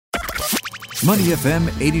Money FM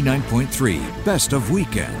 89.3, best of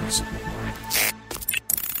weekends.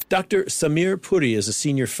 Dr. Samir Puri is a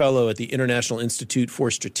senior fellow at the International Institute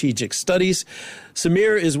for Strategic Studies.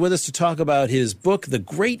 Samir is with us to talk about his book, The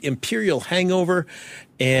Great Imperial Hangover,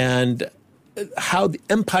 and how the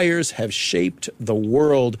empires have shaped the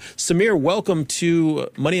world. Samir, welcome to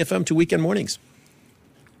Money FM to Weekend Mornings.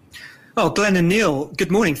 Oh, Glenn and Neil,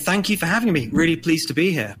 good morning. Thank you for having me. Really pleased to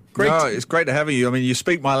be here. Great. No, it's great to have you. I mean, you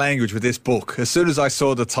speak my language with this book. As soon as I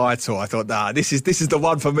saw the title, I thought, this is the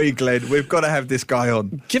one for me, Glenn. We've got to have this guy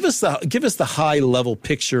on. Give us the high level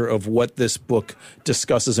picture of what this book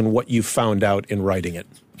discusses and what you found out in writing it.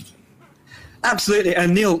 Absolutely.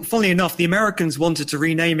 And Neil, funnily enough, the Americans wanted to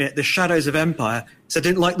rename it The Shadows of Empire, so I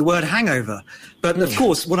didn't like the word hangover. But of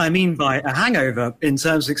course, what I mean by a hangover in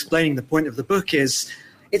terms of explaining the point of the book is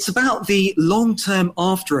it's about the long-term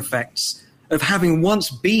after effects of having once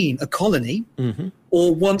been a colony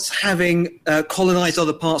or once having colonized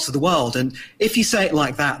other parts of the world. And if you say it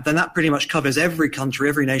like that, then that pretty much covers every country,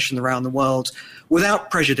 every nation around the world without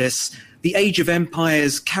prejudice. The age of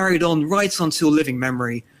empires carried on right until living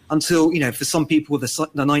memory, until, for some people, the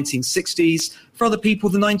 1960s, for other people,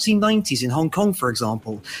 the 1990s in Hong Kong, for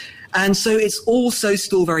example. And so it's also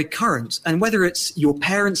still very current. And whether it's your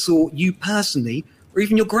parents or you personally, or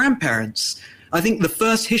even your grandparents, I think the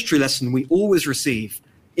first history lesson we always receive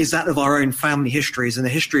is that of our own family histories and the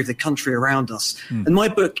history of the country around us. And my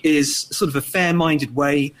book is sort of a fair-minded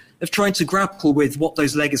way of trying to grapple with what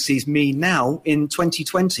those legacies mean now in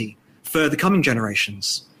 2020 for the coming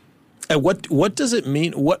generations. And what does it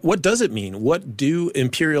mean? What does it mean? What do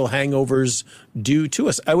imperial hangovers do to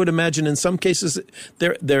us? I would imagine in some cases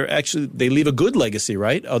they're actually, they leave a good legacy,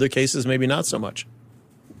 right? Other cases maybe not so much.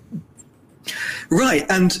 Right,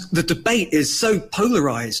 and the debate is so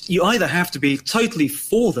polarized. You either have to be totally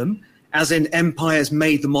for them, as in empires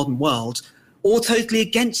made the modern world, or totally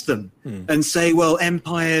against them and say, well,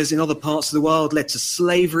 empires in other parts of the world led to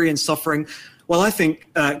slavery and suffering. Well, I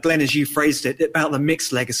think, Glenn, as you phrased it, about the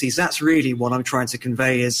mixed legacies, that's really what I'm trying to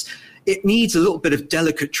convey is it needs a little bit of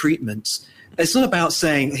delicate treatment. It's not about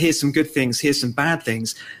saying, here's some good things, here's some bad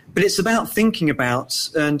things, but it's about thinking about,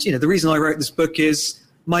 and the reason I wrote this book is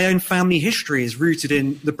my own family history is rooted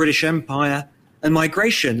in the British Empire and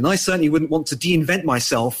migration. And I certainly wouldn't want to de-invent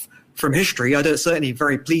myself from history. I'm certainly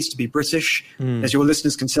very pleased to be British, as your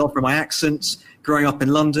listeners can tell from my accent, growing up in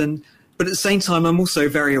London. But at the same time, I'm also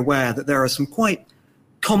very aware that there are some quite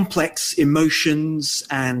complex emotions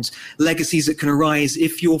and legacies that can arise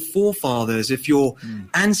if your forefathers, if your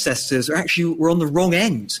ancestors were on the wrong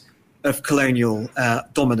end of colonial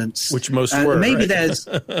dominance, which most were. Maybe right? There's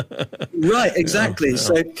right, exactly.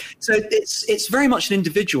 So it's very much an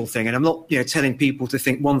individual thing, and I'm not telling people to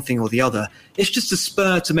think one thing or the other. It's just a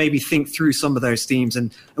spur to maybe think through some of those themes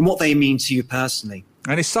and what they mean to you personally.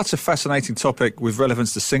 And it's such a fascinating topic with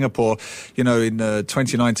relevance to Singapore. In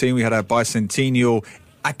 2019 we had our bicentennial.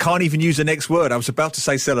 I can't even use the next word. I was about to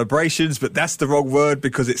say celebrations, but that's the wrong word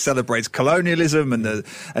because it celebrates colonialism and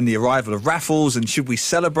the arrival of Raffles. And should we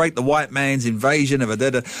celebrate the white man's invasion of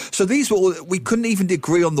a? So these were all, we couldn't even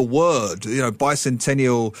agree on the word,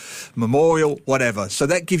 bicentennial, memorial, whatever. So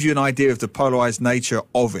that gives you an idea of the polarized nature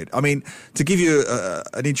of it. I mean, to give you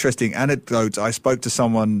an interesting anecdote, I spoke to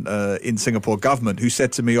someone in Singapore government who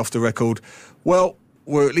said to me off the record, well,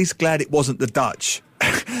 we're at least glad it wasn't the Dutch.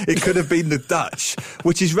 It could have been the Dutch,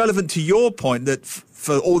 which is relevant to your point that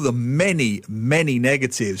for all the many, many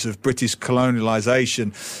negatives of British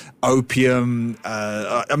colonialisation, opium,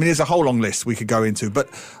 there's a whole long list we could go into, but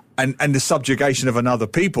and the subjugation of another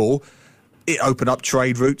people, it opened up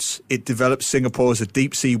trade routes. It developed Singapore as a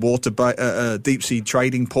deep sea deep sea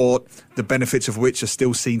trading port, the benefits of which are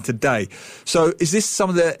still seen today. So is this some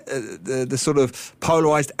of the sort of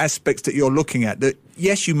polarized aspects that you're looking at? That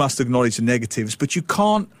yes, you must acknowledge the negatives, but you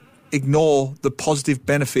can't ignore the positive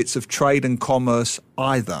benefits of trade and commerce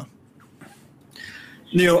either.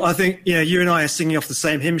 Neil, I think you and I are singing off the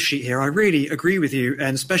same hymn sheet here. I really agree with you,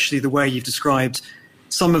 and especially the way you've described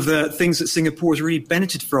some of the things that Singapore has really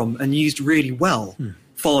benefited from and used really well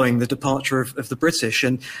following the departure of the British.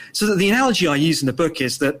 And so that the analogy I use in the book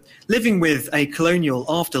is that living with a colonial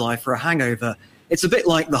afterlife or a hangover, it's a bit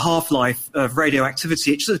like the half-life of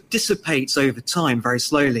radioactivity. It sort of dissipates over time very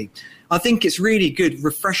slowly. I think it's really good,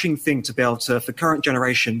 refreshing thing to be able to, for current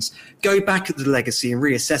generations, go back at the legacy and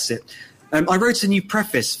reassess it. I wrote a new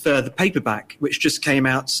preface for the paperback, which just came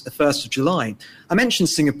out the 1st of July. I mentioned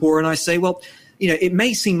Singapore and I say, well, it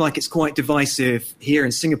may seem like it's quite divisive here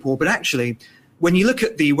in Singapore, but actually when you look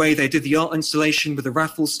at the way they did the art installation with the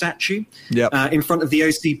Raffles statue in front of the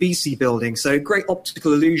OCBC building, so great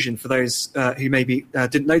optical illusion for those who maybe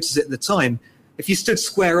didn't notice it at the time. If you stood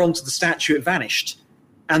square onto the statue, it vanished.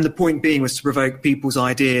 And the point being was to provoke people's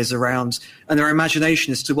ideas around and their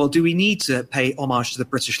imagination as to, well, do we need to pay homage to the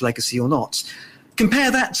British legacy or not?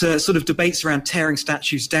 Compare that to sort of debates around tearing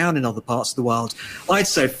statues down in other parts of the world. I'd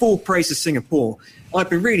say full praise to Singapore. I've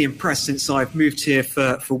been really impressed since I've moved here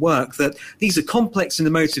for work that these are complex and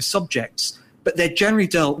emotive subjects, but they're generally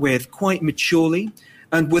dealt with quite maturely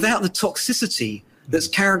and without the toxicity that's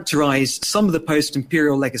characterized some of the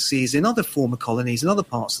post-imperial legacies in other former colonies in other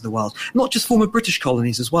parts of the world, not just former British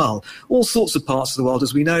colonies as well. All sorts of parts of the world,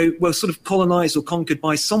 as we know, were sort of colonized or conquered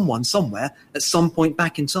by someone somewhere at some point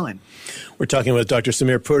back in time. We're talking with Dr.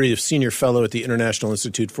 Samir Puri, Senior Fellow at the International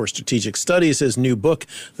Institute for Strategic Studies. His new book,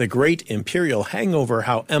 The Great Imperial Hangover,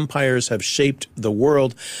 How Empires Have Shaped the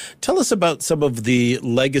World. Tell us about some of the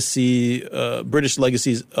British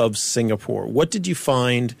legacies of Singapore. What did you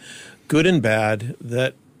find, good and bad,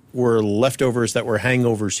 that were leftovers, that were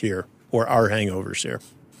hangovers here, or are hangovers here?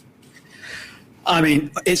 I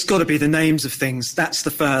mean, it's got to be the names of things. That's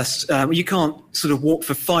the first. You can't sort of walk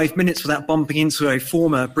for 5 minutes without bumping into a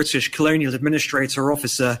former British colonial administrator or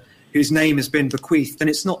officer whose name has been bequeathed. And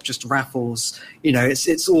it's not just Raffles,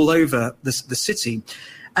 it's all over the city.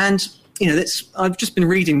 And, I've just been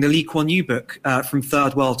reading the Lee Kuan Yew book, From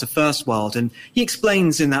Third World to First World. And he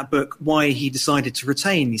explains in that book why he decided to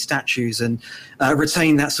retain these statues and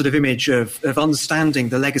retain that sort of image of understanding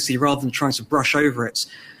the legacy rather than trying to brush over it.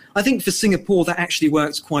 I think for Singapore, that actually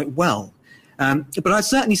worked quite well. But I'd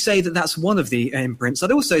certainly say that that's one of the imprints.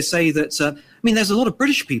 I'd also say that, there's a lot of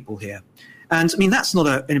British people here. And, that's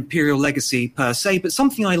not an imperial legacy per se, but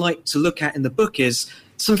something I like to look at in the book is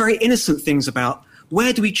some very innocent things about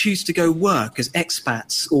where do we choose to go work as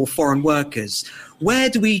expats or foreign workers? Where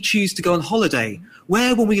do we choose to go on holiday?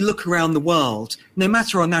 Where, when we look around the world, no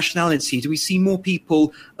matter our nationality, do we see more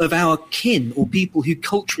people of our kin or people who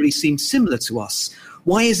culturally seem similar to us?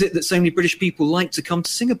 Why is it that so many British people like to come to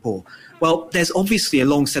Singapore? Well, there's obviously a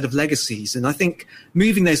long set of legacies, and I think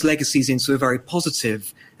moving those legacies into a very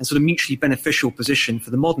positive and sort of mutually beneficial position for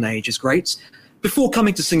the modern age is great. Before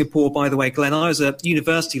coming to Singapore, by the way, Glenn, I was a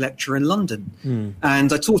university lecturer in London,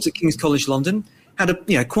 and I taught at King's College London. Had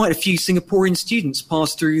quite a few Singaporean students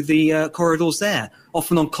pass through the corridors there,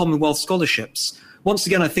 often on Commonwealth scholarships. Once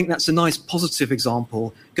again, I think that's a nice positive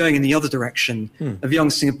example going in the other direction of young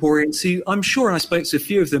Singaporeans who I'm sure, and I spoke to a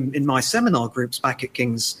few of them in my seminar groups back at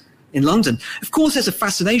King's in London. Of course, there's a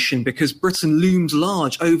fascination because Britain looms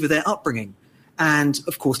large over their upbringing. And,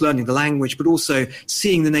 of course, learning the language, but also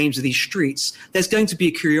seeing the names of these streets, there's going to be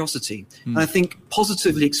a curiosity. And I think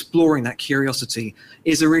positively exploring that curiosity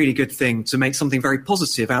is a really good thing to make something very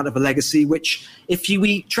positive out of a legacy, which if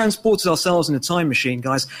we transported ourselves in a time machine,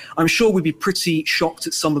 guys, I'm sure we'd be pretty shocked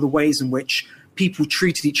at some of the ways in which people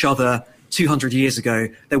treated each other 200 years ago,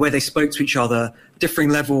 the way they spoke to each other, differing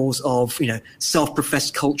levels of,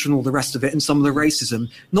 self-professed culture and all the rest of it, and some of the racism,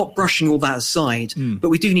 not brushing all that aside. But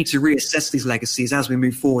we do need to reassess these legacies as we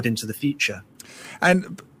move forward into the future.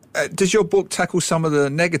 And does your book tackle some of the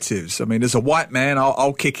negatives? As a white man,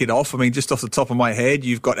 I'll kick it off. Just off the top of my head,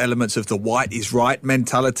 you've got elements of the white is right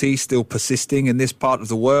mentality still persisting in this part of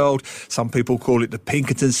the world. Some people call it the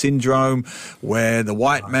Pinkerton syndrome, where the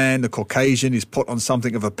white man, the Caucasian, is put on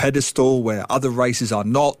something of a pedestal where other races are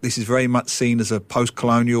not. This is very much seen as a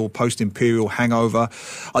post-colonial, post-imperial hangover.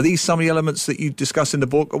 Are these some of the elements that you discuss in the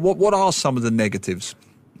book? What are some of the negatives?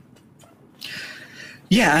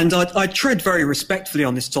 Yeah, and I tread very respectfully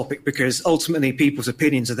on this topic because ultimately people's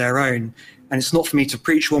opinions are their own, and it's not for me to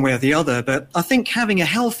preach one way or the other, but I think having a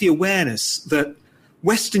healthy awareness that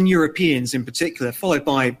Western Europeans in particular, followed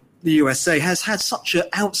by the USA, has had such an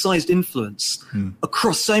outsized influence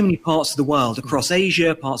across so many parts of the world, across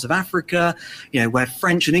Asia, parts of Africa, where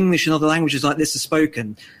French and English and other languages like this are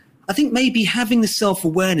spoken. I think maybe having the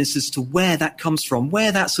self-awareness as to where that comes from,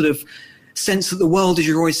 where that sort of sense that the world is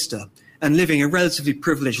your oyster, and living a relatively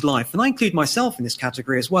privileged life, and I include myself in this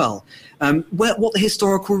category as well, what the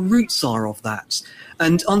historical roots are of that,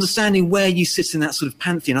 and understanding where you sit in that sort of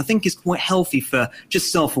pantheon, I think is quite healthy for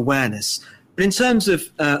just self-awareness. But in terms of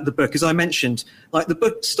the book, as I mentioned, the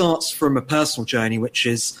book starts from a personal journey, which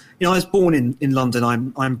is, I was born in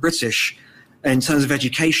London, I'm British in terms of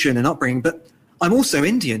education and upbringing, but I'm also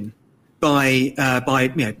Indian by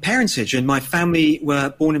parentage, and my family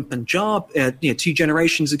were born in Punjab 2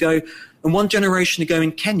 generations ago, and 1 generation ago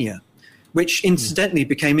in Kenya, which incidentally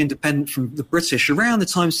became independent from the British around the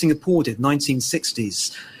time Singapore did,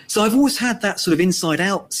 1960s. So I've always had that sort of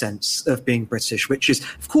inside-out sense of being British, which is,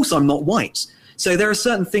 of course, I'm not white. So there are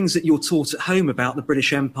certain things that you're taught at home about the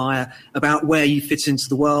British Empire, about where you fit into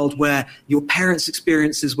the world, where your parents'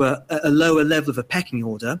 experiences were at a lower level of a pecking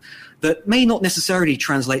order, that may not necessarily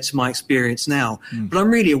translate to my experience now. But I'm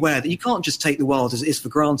really aware that you can't just take the world as it is for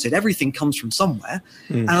granted. Everything comes from somewhere.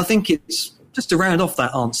 And I think it's, just to round off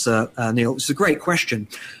that answer, Neil, it's a great question.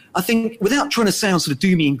 I think, without trying to sound sort of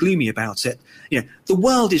doomy and gloomy about it, the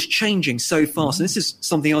world is changing so fast. And this is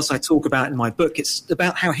something else I talk about in my book. It's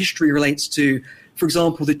about how history relates to, for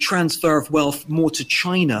example, the transfer of wealth more to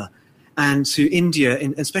China and to India,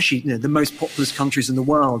 especially the most populous countries in the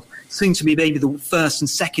world, seem to be maybe the first and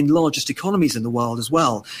second largest economies in the world as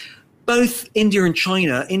well. Both India and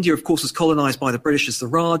China, India, of course, was colonized by the British as the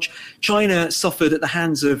Raj. China suffered at the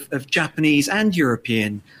hands of Japanese and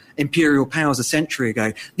European imperial powers a century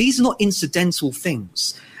ago. These are not incidental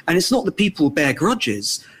things. And it's not that people bear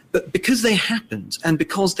grudges, but because they happened and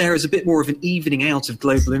because there is a bit more of an evening out of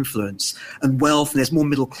global influence and wealth, and there's more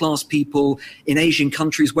middle-class people in Asian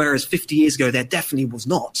countries, whereas 50 years ago there definitely was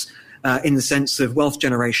not, in the sense of wealth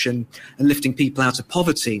generation and lifting people out of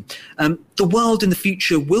poverty. The world in the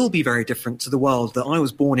future will be very different to the world that I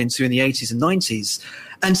was born into in the 80s and 90s.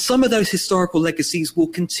 And some of those historical legacies will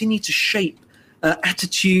continue to shape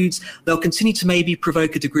attitudes. They'll continue to maybe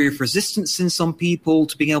provoke a degree of resistance in some people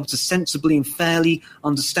to being able to sensibly and fairly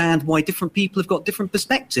understand why different people have got different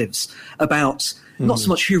perspectives about not so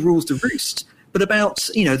much who rules the roost, but about,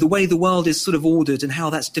 the way the world is sort of ordered and how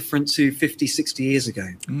that's different to 50, 60 years ago.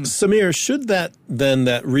 Samir, should that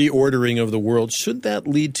reordering of the world, should that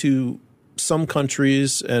lead to some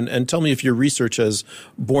countries, and tell me if your research has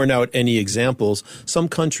borne out any examples, some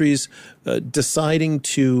countries deciding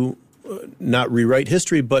to not rewrite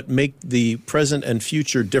history, but make the present and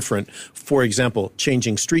future different? For example,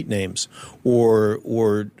 changing street names or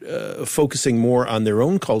focusing more on their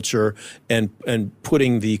own culture and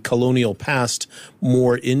putting the colonial past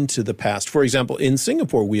more into the past. For example, in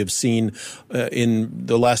Singapore, we have seen in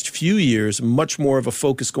the last few years much more of a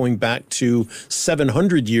focus going back to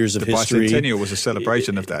 700 years of history. The bicentennial was a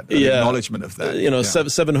celebration of that, an acknowledgement of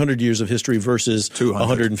that. 700 years of history versus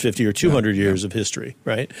 150 or 200 years of history,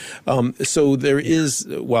 right? So there is,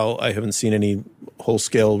 while I haven't seen any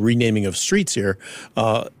whole-scale renaming of streets here,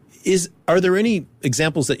 are there any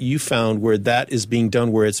examples that you found where that is being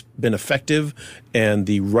done, where it's been effective and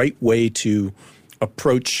the right way to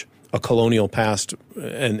approach a colonial past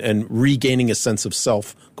and regaining a sense of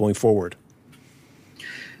self going forward?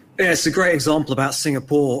 Yeah, it's a great example about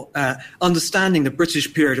Singapore. Understanding the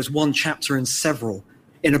British period as one chapter in several,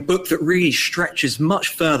 in a book that really stretches much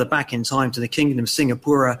further back in time to the Kingdom of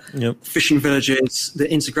Singapore, fishing villages, the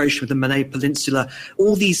integration with the Malay Peninsula,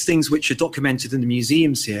 all these things which are documented in the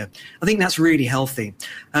museums here. I think that's really healthy.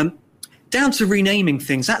 Down to renaming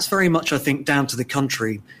things, that's very much, I think, down to the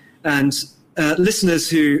country. And listeners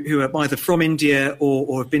who are either from India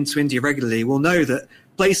or have been to India regularly will know that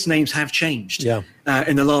place names have changed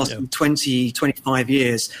in the last 20, 25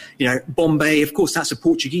 years. Bombay, of course, that's a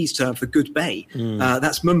Portuguese term for good bay.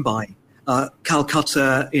 That's Mumbai.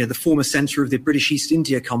 Calcutta, the former centre of the British East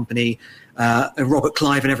India Company, Robert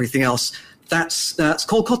Clive and everything else, that's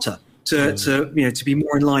Kolkata. To be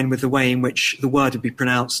more in line with the way in which the word would be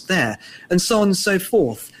pronounced there, and so on and so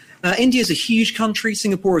forth. India is a huge country.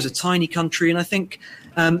 Singapore is a tiny country. And I think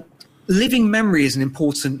living memory is an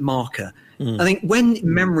important marker. I think when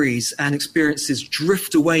memories and experiences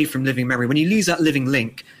drift away from living memory, when you lose that living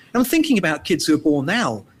link, and I'm thinking about kids who are born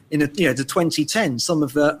now in the 2010s, some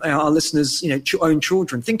of our listeners, own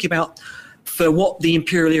children, think about for what the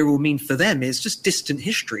imperial era will mean for them is just distant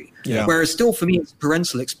history. Whereas still for me, it's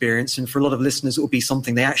parental experience. And for a lot of listeners, it will be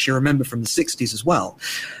something they actually remember from the 60s as well.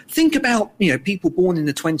 Think about, people born in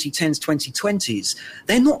the 2010s, 2020s.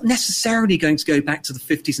 They're not necessarily going to go back to the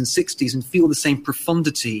 50s and 60s and feel the same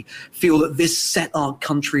profundity, feel that this set our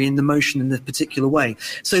country in the motion in a particular way.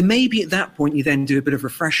 So maybe at that point, you then do a bit of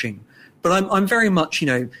refreshing. But I'm very much,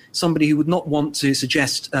 somebody who would not want to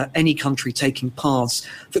suggest any country taking paths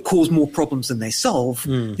that cause more problems than they solve.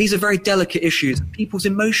 These are very delicate issues. People's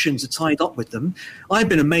emotions are tied up with them. I've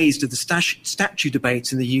been amazed at the statue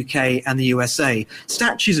debates in the UK and the USA.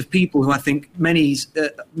 Statues of people who I think many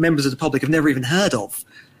members of the public have never even heard of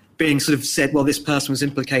being sort of said, well, this person was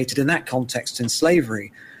implicated in that context in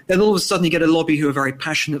slavery. Then all of a sudden you get a lobby who are very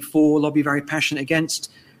passionate for, a lobby very passionate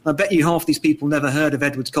against. I bet you half these people never heard of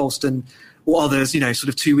Edward Colston or others, sort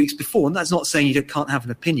of 2 weeks before. And that's not saying you can't have an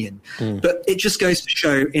opinion. But it just goes to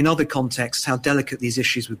show in other contexts how delicate these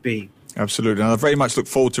issues would be. Absolutely. And I very much look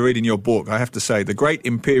forward to reading your book. I have to say, The Great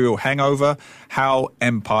Imperial Hangover, How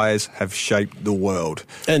Empires Have Shaped the World.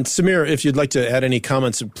 And Samir, if you'd like to add any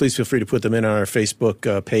comments, please feel free to put them in on our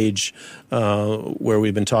Facebook page where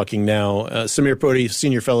we've been talking now. Samir Poti,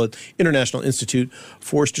 Senior Fellow at International Institute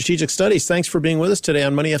for Strategic Studies. Thanks for being with us today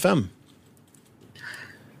on Money FM.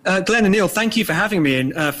 Glenn and Neil, thank you for having me.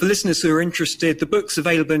 And for listeners who are interested, the book's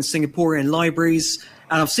available in Singaporean libraries,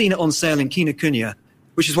 and I've seen it on sale in Kinokuniya,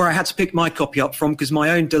 which is where I had to pick my copy up from because my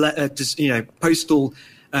own postal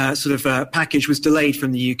package was delayed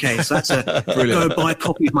from the UK. So that's go buy a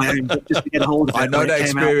copy of my own book just to get a hold of it. I know that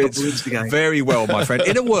experience very well, my friend.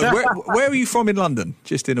 In a word, where are you from in London?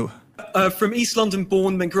 From East London,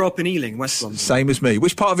 born, then grew up in Ealing, West London. Same as me.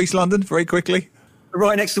 Which part of East London, very quickly?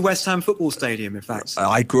 Right next to West Ham Football Stadium, in fact.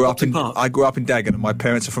 I grew up in Dagenham, and my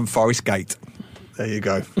parents are from Forest Gate. There you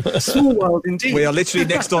go. Small world indeed. We are literally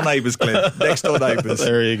next door neighbours, Clint. Next door neighbours.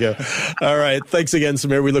 There you go. All right. Thanks again,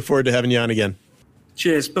 Samir. We look forward to having you on again.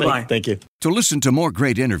 Cheers. Bye-bye. Thank you. To listen to more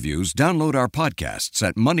great interviews, download our podcasts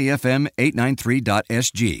at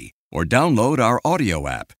moneyfm893.sg or download our audio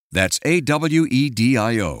app. That's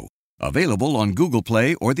AWEDIO. Available on Google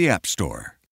Play or the App Store.